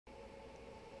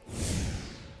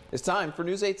It's time for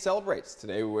News 8 Celebrates.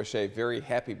 Today we wish a very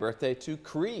happy birthday to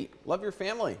Cree. Love your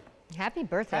family. Happy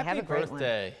birthday. Have a great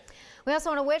birthday. One. We also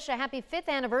want to wish a happy 5th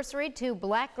anniversary to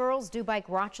Black Girls Do Bike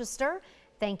Rochester.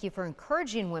 Thank you for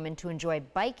encouraging women to enjoy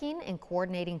biking and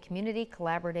coordinating community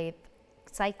collaborative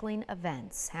cycling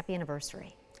events. Happy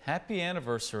anniversary. Happy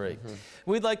anniversary.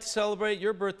 We'd like to celebrate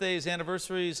your birthdays,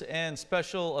 anniversaries, and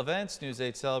special events. News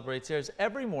 8 Celebrates airs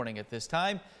every morning at this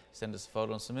time. Send us a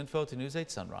photo and some info to News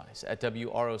 8 Sunrise at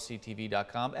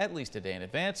WROCTV.com at least a day in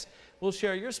advance. We'll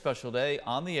share your special day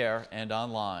on the air and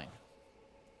online.